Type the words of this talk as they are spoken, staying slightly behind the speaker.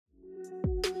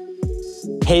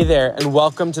Hey there, and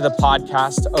welcome to the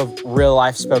podcast of Real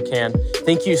Life Spokane.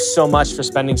 Thank you so much for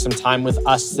spending some time with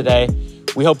us today.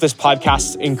 We hope this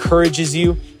podcast encourages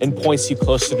you and points you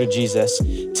closer to Jesus.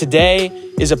 Today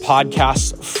is a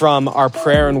podcast from our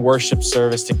prayer and worship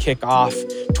service to kick off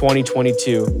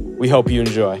 2022. We hope you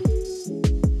enjoy.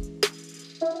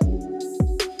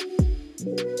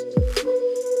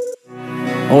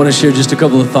 I want to share just a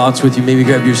couple of thoughts with you. Maybe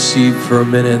grab your seat for a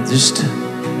minute.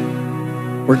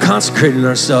 We're consecrating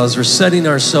ourselves. We're setting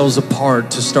ourselves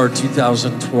apart to start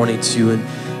 2022. And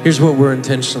here's what we're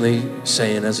intentionally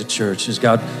saying as a church is,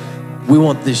 God, we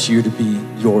want this year to be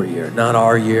your year, not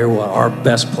our year, our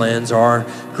best plans, our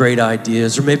great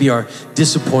ideas, or maybe our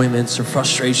disappointments or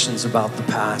frustrations about the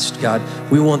past. God,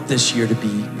 we want this year to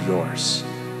be yours.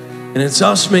 And it's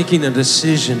us making a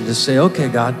decision to say, okay,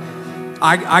 God,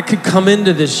 I could come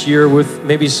into this year with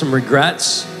maybe some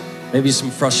regrets, maybe some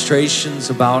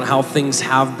frustrations about how things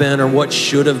have been or what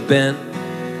should have been.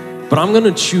 But I'm going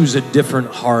to choose a different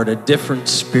heart, a different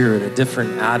spirit, a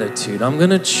different attitude. I'm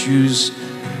going to choose,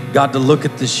 God, to look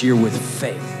at this year with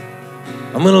faith.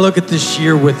 I'm going to look at this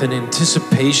year with an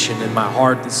anticipation in my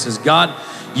heart that says, God,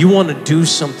 you want to do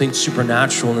something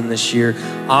supernatural in this year.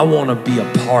 I want to be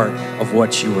a part of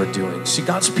what you are doing. See,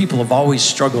 God's people have always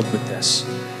struggled with this.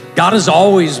 God has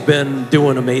always been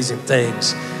doing amazing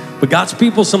things, but God's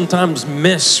people sometimes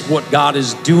miss what God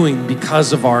is doing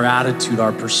because of our attitude,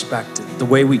 our perspective, the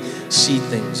way we see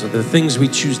things, or the things we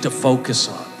choose to focus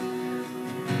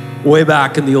on. Way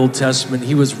back in the Old Testament,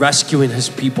 he was rescuing his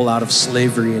people out of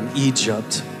slavery in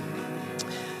Egypt.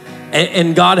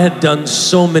 And God had done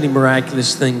so many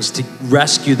miraculous things to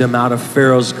rescue them out of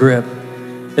Pharaoh's grip.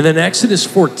 And then Exodus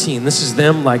 14, this is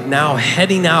them like now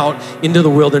heading out into the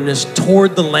wilderness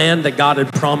toward the land that God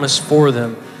had promised for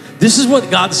them. This is what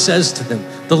God says to them.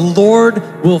 The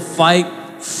Lord will fight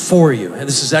for you. And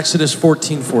this is Exodus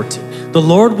 14:14. The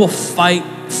Lord will fight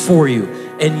for you,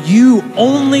 and you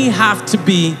only have to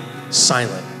be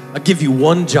silent. I'll give you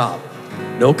one job.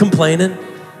 No complaining,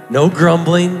 no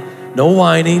grumbling, no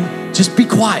whining. Just be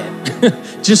quiet.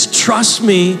 Just trust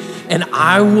me, and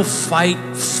I will fight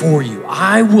for you.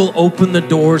 I will open the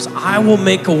doors. I will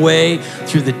make a way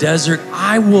through the desert.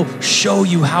 I will show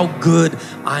you how good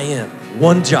I am.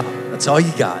 One job. That's all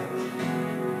you got.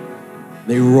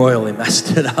 They royally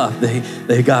messed it up.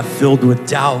 They got filled with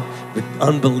doubt, with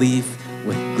unbelief,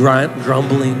 with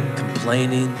grumbling,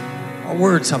 complaining. Our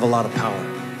words have a lot of power.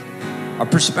 Our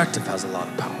perspective has a lot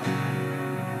of power.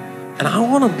 And I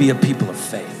want to be a people of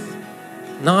faith,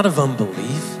 not of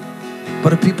unbelief,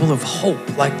 but a people of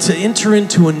hope, like to enter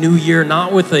into a new year,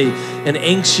 not with an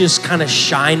anxious kind of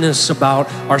shyness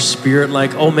about our spirit,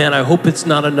 like, oh man, I hope it's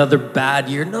not another bad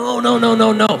year. No.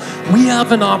 We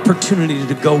have an opportunity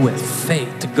to go with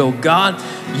faith, to go, God,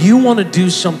 you want to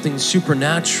do something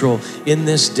supernatural in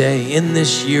this day, in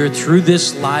this year, through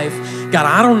this life. God,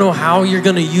 I don't know how you're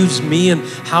going to use me and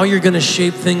how you're going to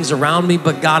shape things around me,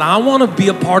 but God, I want to be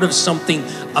a part of something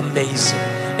amazing.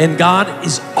 And God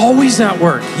is always at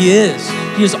work. He is.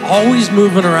 He is always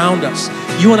moving around us.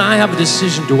 You and I have a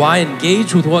decision. Do I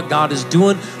engage with what God is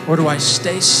doing, or do I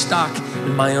stay stuck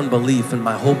in my unbelief and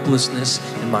my hopelessness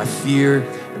and my fear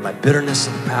and my bitterness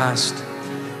of the past?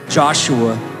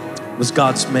 Joshua was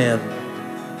God's man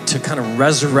to kind of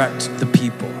resurrect the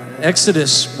people.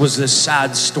 Exodus was this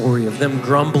sad story of them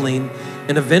grumbling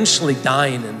and eventually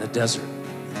dying in the desert.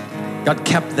 God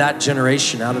kept that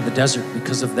generation out of the desert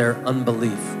because of their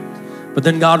unbelief. But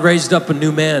then God raised up a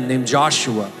new man named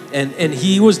Joshua, and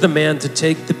he was the man to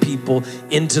take the people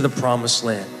into the promised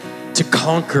land, to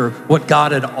conquer what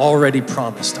God had already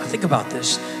promised. I think about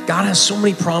this. God has so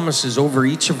many promises over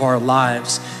each of our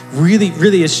lives. Really,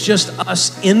 it's just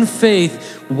us in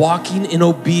faith walking in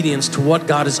obedience to what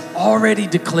God has already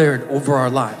declared over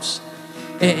our lives.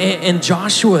 And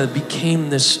Joshua became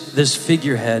this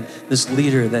figurehead, this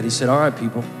leader that he said, all right,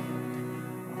 people,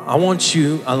 I want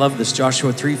you, I love this,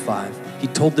 Joshua 3:5. He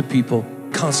told the people,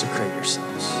 consecrate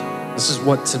yourselves. This is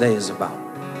what today is about.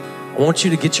 I want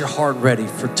you to get your heart ready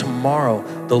for tomorrow.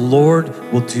 The Lord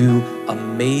will do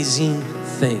amazing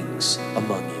things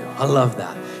among you. I love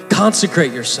that.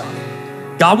 Consecrate yourself.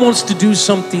 God wants to do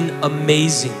something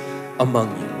amazing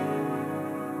among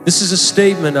you. This is a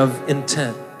statement of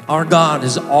intent. Our God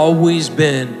has always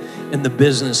been in the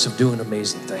business of doing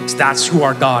amazing things. That's who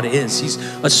our God is. He's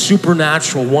a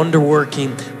supernatural,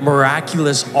 wonder-working,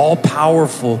 miraculous,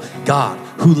 all-powerful God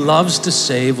who loves to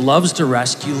save, loves to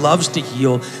rescue, loves to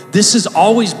heal. This has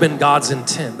always been God's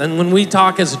intent. And when we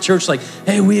talk as a church like,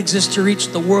 hey, we exist to reach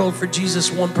the world for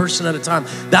Jesus one person at a time,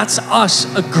 that's us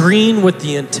agreeing with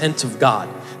the intent of God.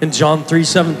 In John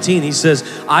 3:17, he says,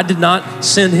 I did not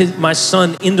send my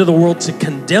son into the world to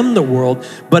condemn the world,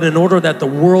 but in order that the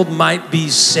world might be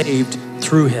saved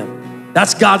through him.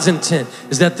 That's God's intent,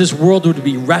 is that this world would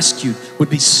be rescued, would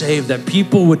be saved, that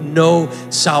people would know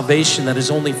salvation that is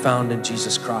only found in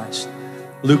Jesus Christ.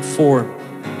 Luke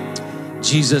 4,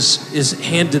 Jesus is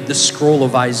handed the scroll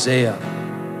of Isaiah,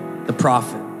 the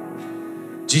prophet.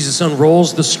 Jesus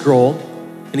unrolls the scroll,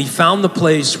 and he found the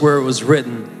place where it was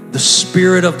written, the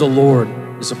Spirit of the Lord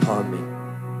is upon me.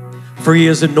 For he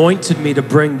has anointed me to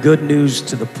bring good news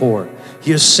to the poor.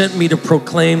 He has sent me to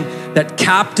proclaim that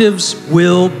captives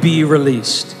will be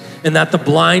released, and that the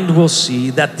blind will see,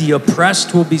 that the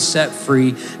oppressed will be set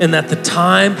free, and that the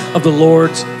time of the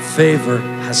Lord's favor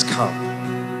has come.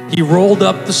 He rolled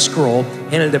up the scroll,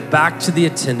 handed it back to the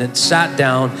attendant, sat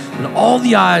down, and all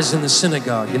the eyes in the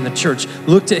synagogue, in the church,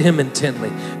 looked at him intently.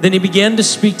 Then he began to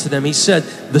speak to them. He said,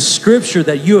 the scripture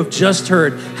that you have just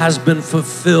heard has been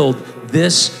fulfilled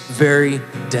this very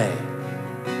day.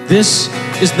 This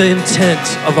is the intent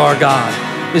of our God,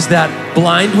 is that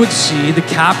blind would see, the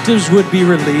captives would be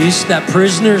released, that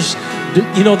prisoners,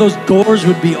 those doors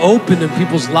would be opened in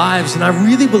people's lives. And I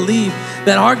really believe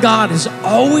that our God has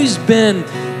always been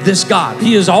this God.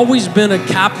 He has always been a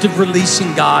captive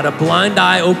releasing God, a blind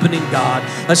eye opening God,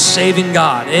 a saving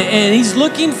God. And he's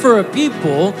looking for a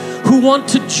people who want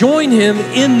to join him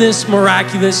in this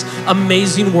miraculous,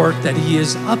 amazing work that he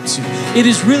is up to. It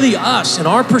is really us and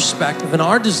our perspective and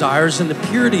our desires and the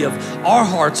purity of our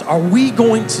hearts. Are we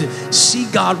going to see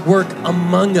God work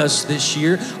among us this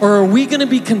year? Or are we going to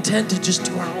be content to just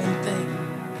do our own thing?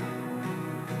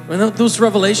 When those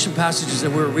Revelation passages that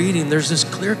we're reading, there's this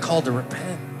clear call to repent.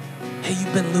 Hey,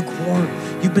 you've been lukewarm.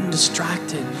 You've been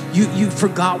distracted. You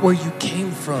forgot where you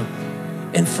came from.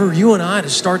 And for you and I to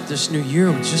start this new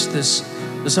year with just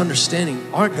this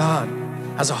understanding, our God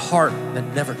has a heart that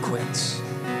never quits.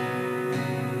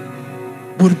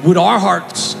 Would our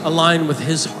hearts align with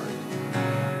his heart?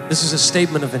 This is a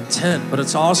statement of intent, but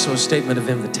it's also a statement of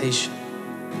invitation.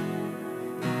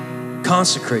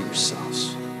 Consecrate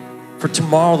yourselves. For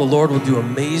tomorrow the Lord will do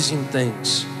amazing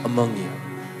things among you.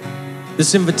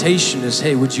 This invitation is,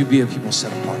 hey, would you be a people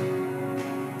set apart?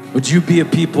 Would you be a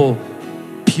people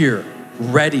pure,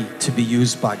 ready to be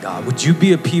used by God? Would you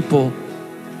be a people,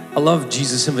 I love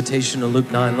Jesus' invitation in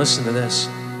Luke 9. Listen to this.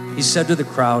 He said to the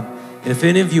crowd, if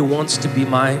any of you wants to be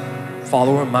my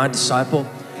follower, my disciple,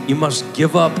 you must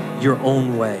give up your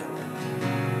own way.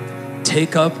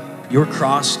 Take up your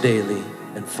cross daily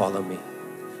and follow me.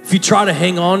 If you try to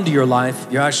hang on to your life,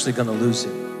 you're actually going to lose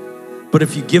it. But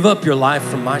if you give up your life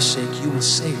for my sake, you will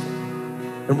save it.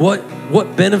 And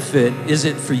what benefit is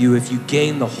it for you if you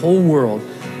gain the whole world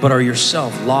but are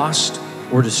yourself lost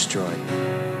or destroyed?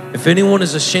 If anyone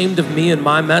is ashamed of me and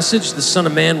my message, the Son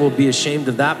of Man will be ashamed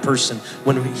of that person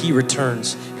when he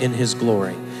returns in his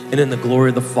glory and in the glory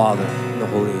of the Father and the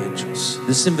holy angels.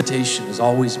 This invitation has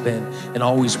always been and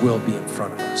always will be in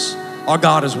front of us. Our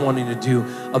God is wanting to do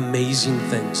amazing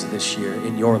things this year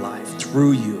in your life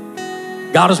through you.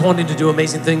 God is wanting to do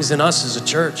amazing things in us as a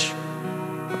church.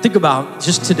 Think about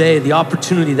just today, the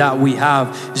opportunity that we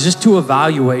have is just to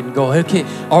evaluate and go, okay,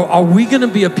 are we gonna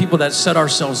be a people that set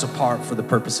ourselves apart for the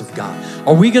purpose of God?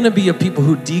 Are we gonna be a people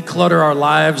who declutter our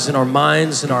lives and our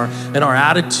minds and our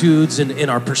attitudes and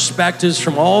our perspectives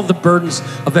from all the burdens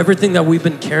of everything that we've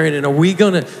been carrying? And are we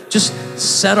gonna just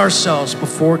set ourselves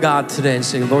before God today and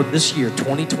say, Lord, this year,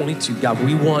 2022, God,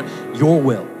 we want your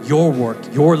will, your work,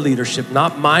 your leadership,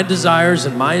 not my desires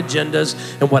and my agendas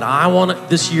and what I want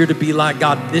this year to be like.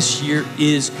 God, this year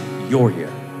is your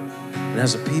year. And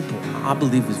as a people, I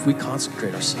believe if we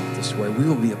consecrate ourselves this way, we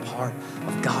will be a part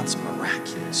of God's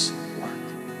miraculous work.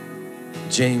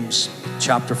 James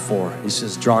chapter 4, he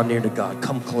says, draw near to God,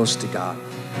 come close to God,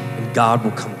 and God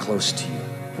will come close to you.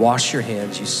 Wash your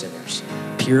hands, you sinners.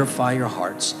 Purify your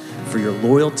hearts, for your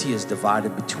loyalty is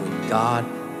divided between God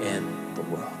and the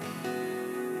world.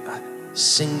 A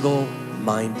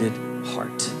single-minded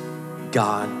heart.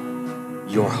 God,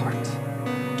 your heart.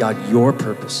 God, your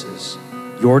purposes,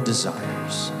 your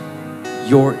desires,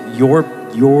 your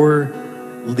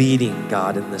leading,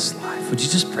 God, in this life. Would you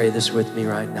just pray this with me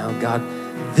right now? God,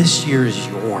 this year is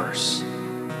yours.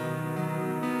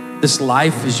 This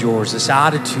life is yours. This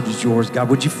attitude is yours. God,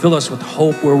 would you fill us with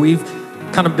hope where we've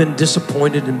kind of been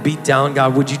disappointed and beat down?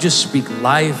 God, would you just speak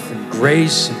life and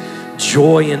grace and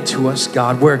joy into us,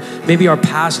 God, where maybe our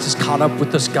past is caught up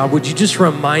with us, God? Would you just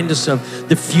remind us of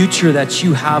the future that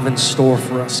you have in store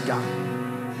for us, God?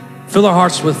 Fill our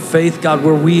hearts with faith, God,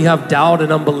 where we have doubt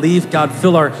and unbelief. God,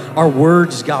 fill our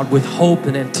words, God, with hope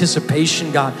and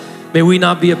anticipation, God. May we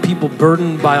not be a people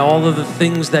burdened by all of the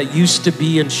things that used to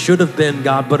be and should have been,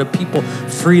 God, but a people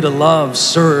free to love,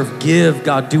 serve, give,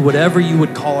 God, do whatever you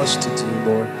would call us to do,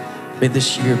 Lord. May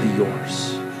this year be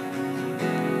yours.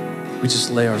 We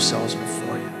just lay ourselves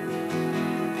before you.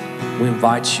 We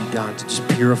invite you, God, to just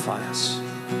purify us.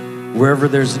 Wherever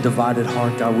there's a divided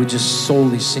heart, God, we just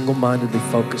solely, single-mindedly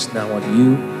focus now on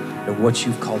you and what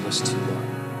you've called us to, Lord.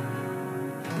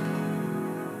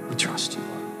 We trust you,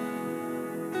 Lord.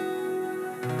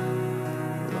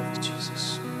 We love you,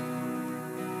 Jesus.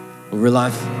 Well, Real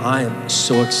Life, I am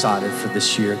so excited for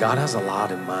this year. God has a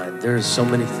lot in mind. There are so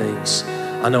many things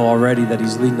I know already that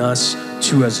he's leading us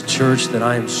to as a church that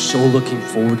I am so looking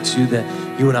forward to,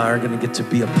 that you and I are going to get to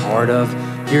be a part of.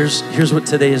 Here's what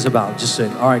today is about. Just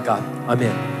saying, all right, God, I'm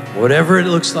in. Whatever it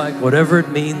looks like, whatever it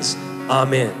means,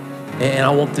 I'm in. And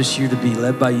I want this year to be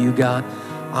led by you, God.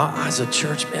 As a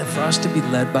church, man, for us to be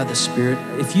led by the Spirit.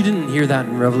 If you didn't hear that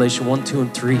in Revelation 1, 2,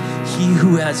 and 3, he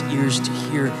who has ears to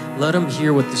hear, let him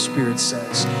hear what the Spirit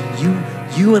says.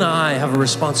 You and I have a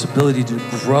responsibility to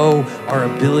grow our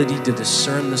ability to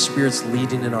discern the Spirit's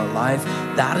leading in our life.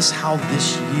 That is how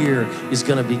this year is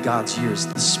going to be God's year. It's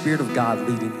the Spirit of God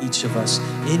leading each of us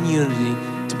in unity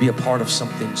to be a part of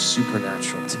something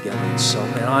supernatural together. And so,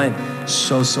 man, I am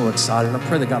so excited. And I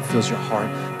pray that God fills your heart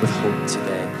with hope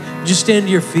today. Just stand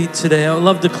to your feet today. I would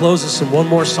love to close this in one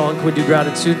more song. Can we do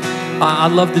gratitude?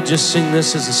 I'd love to just sing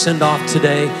this as a send-off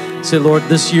today. Say, Lord,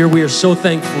 this year we are so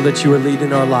thankful that you are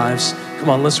leading our lives. Come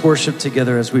on, let's worship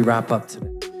together as we wrap up today.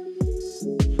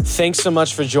 Thanks so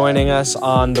much for joining us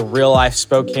on the Real Life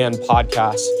Spokane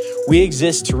podcast. We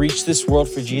exist to reach this world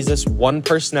for Jesus one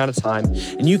person at a time,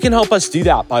 and you can help us do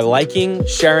that by liking,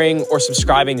 sharing, or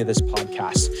subscribing to this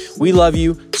podcast. We love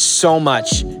you so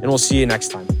much, and we'll see you next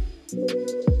time.